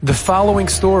The following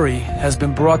story has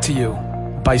been brought to you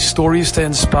by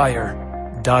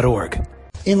StoriesToInspire.org.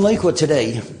 In Lakewood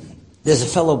today, there's a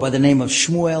fellow by the name of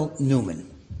Shmuel Newman.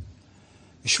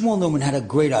 Shmuel Newman had a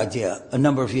great idea a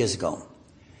number of years ago.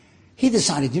 He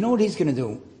decided, you know what he's going to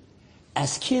do?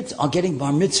 As kids are getting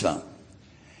bar mitzvah,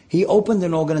 he opened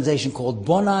an organization called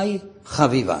Bonai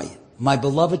Chavivai, My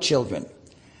Beloved Children.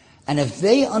 And if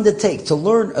they undertake to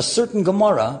learn a certain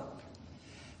Gemara,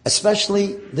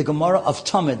 especially the Gemara of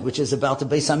Tamid, which is about the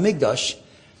Beis HaMikdash,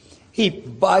 he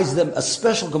buys them a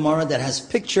special Gemara that has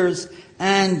pictures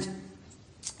and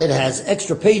it has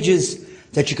extra pages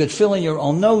that you could fill in your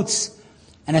own notes.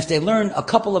 And if they learn a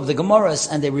couple of the Gemaras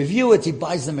and they review it, he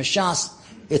buys them a shas.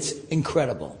 It's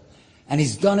incredible. And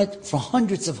he's done it for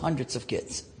hundreds of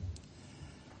kids.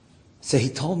 So he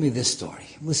told me this story.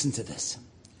 Listen to this.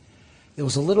 There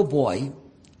was a little boy,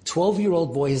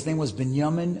 12-year-old boy, his name was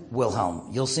Binyamin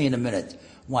Wilhelm. You'll see in a minute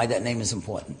why that name is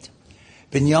important.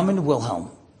 Binyamin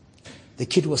Wilhelm. The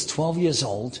kid was 12 years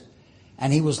old,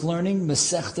 and he was learning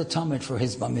Masechta Tamid for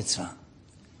his bar mitzvah.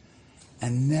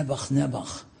 And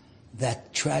Nebuch,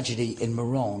 that tragedy in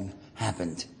Meron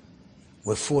happened,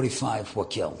 where 45 were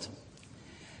killed.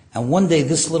 And one day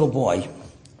this little boy,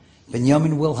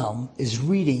 Binyamin Wilhelm, is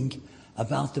reading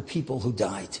about the people who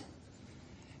died.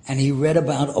 And he read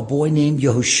about a boy named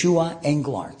Yehoshua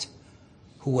Englert,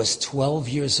 who was 12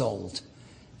 years old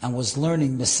and was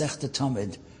learning Masechta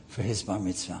Tamid for his bar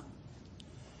mitzvah.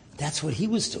 That's what he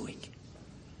was doing.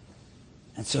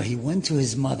 And so he went to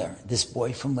his mother, this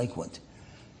boy from Lakewood,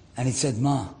 and he said,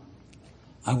 Ma,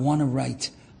 I want to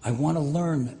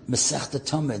learn Masechta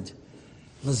Tamid,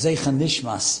 L'Zeicha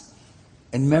Nishmas,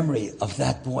 in memory of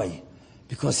that boy,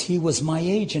 because he was my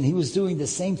age and he was doing the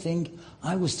same thing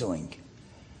I was doing.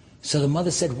 So the mother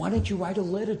said, why don't you write a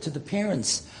letter to the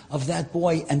parents of that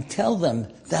boy and tell them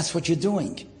that's what you're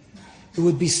doing? It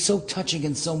would be so touching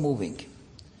and so moving.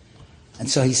 And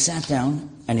so he sat down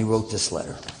and he wrote this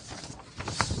letter.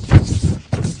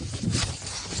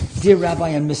 Dear Rabbi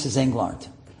and Mrs. Englert,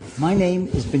 my name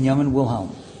is Binyamin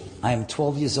Wilhelm. I am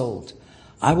 12 years old.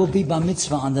 I will be bar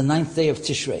mitzvah on the 9th day of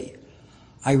Tishrei.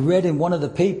 I read in one of the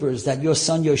papers that your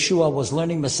son Yoshua was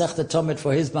learning Masechta Tamid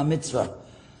for his bar mitzvah.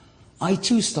 I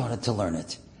too started to learn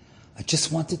it. I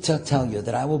just wanted to tell you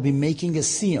that I will be making a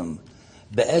siyum,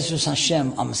 Be'ezras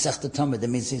Hashem, on Masechta Tamid. That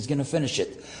means he's going to finish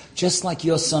it, just like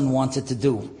your son wanted to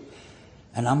do.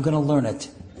 And I'm going to learn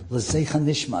it, L'Zeicha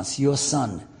Nishmas, your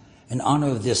son, in honor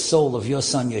of the soul of your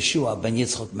son Yeshua ben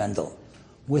Yitzchak Mendel.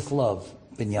 With love,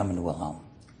 Binyamin Wilhelm.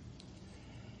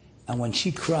 And when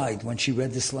she cried, when she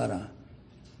read this letter,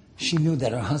 she knew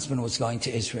that her husband was going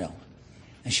to Israel.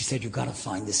 And she said, you got to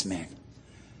find this man.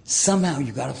 Somehow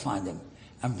you got to find him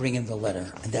and bring him the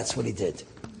letter. And that's what he did.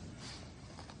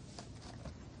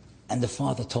 And the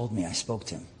father told me, I spoke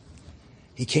to him.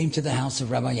 He came to the house of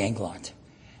Rabbi Englert.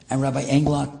 And Rabbi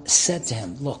Englert said to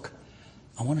him, look,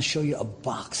 I want to show you a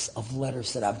box of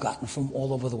letters that I've gotten from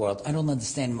all over the world. I don't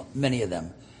understand many of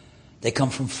them. They come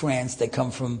from France, they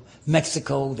come from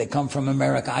Mexico, they come from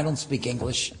America. I don't speak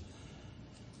English.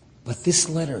 But this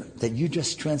letter that you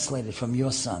just translated from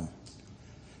your son,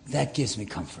 that gives me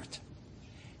comfort.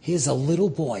 Here's a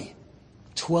little boy,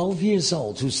 12 years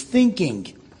old, who's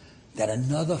thinking that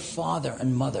another father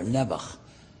and mother, Nebuch,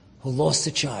 who lost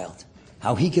a child,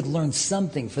 how he could learn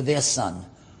something for their son.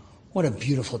 What a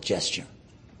beautiful gesture.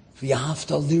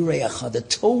 V'yahavta lireacha, the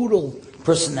total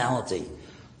personality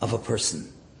of a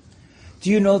person.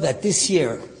 Do you know that this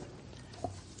year,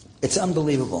 it's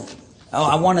unbelievable.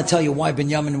 I want to tell you why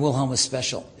Binyamin Wilhelm was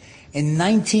special. In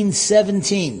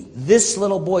 1917, this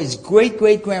little boy's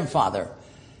great-great-grandfather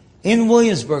in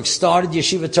Williamsburg started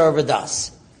Yeshiva Torah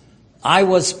Vodaas. I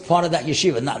was part of that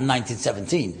yeshiva, not in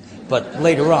 1917, but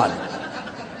later on.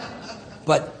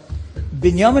 But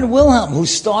Binyamin Wilhelm, who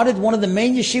started one of the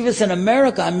main yeshivas in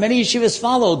America, and many yeshivas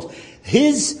followed,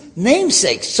 his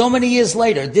namesake, so many years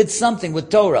later, did something with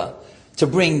Torah to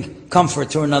bring comfort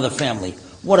to another family.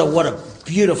 What a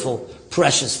beautiful,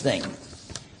 precious thing.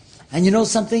 And you know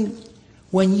something?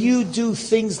 When you do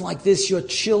things like this, your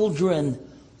children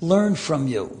learn from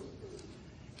you.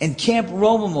 In Camp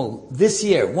Romamu this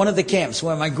year, one of the camps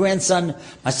where my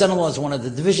son-in-law is one of the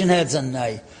division heads, and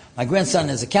my grandson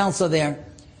is a counselor there,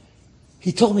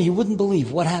 he told me he wouldn't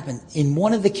believe what happened in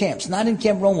one of the camps, not in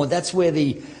Camp Romamu, that's where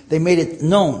they made it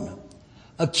known.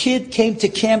 A kid came to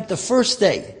camp the first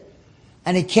day,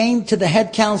 and he came to the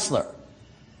head counselor,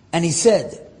 and he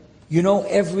said, you know,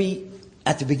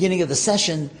 at the beginning of the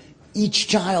session, each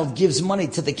child gives money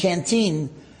to the canteen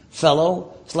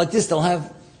fellow. It's like this, they'll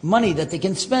have money that they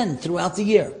can spend throughout the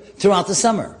year, throughout the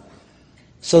summer.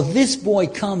 So this boy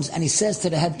comes and he says to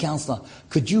the head counselor,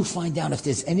 could you find out if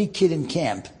there's any kid in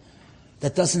camp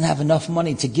that doesn't have enough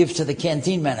money to give to the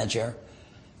canteen manager,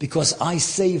 because I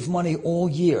save money all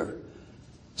year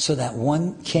so that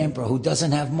one camper who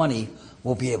doesn't have money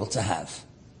will be able to have.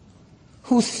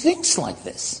 Who thinks like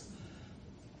this?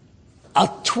 A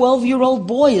 12-year-old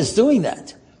boy is doing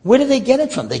that. Where do they get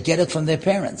it from? They get it from their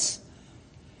parents.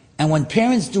 And when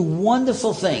parents do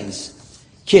wonderful things,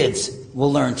 kids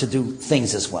will learn to do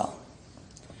things as well.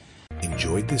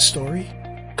 Enjoyed this story?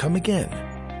 Come again.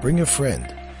 Bring a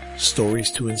friend.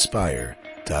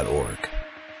 StoriesToInspire.org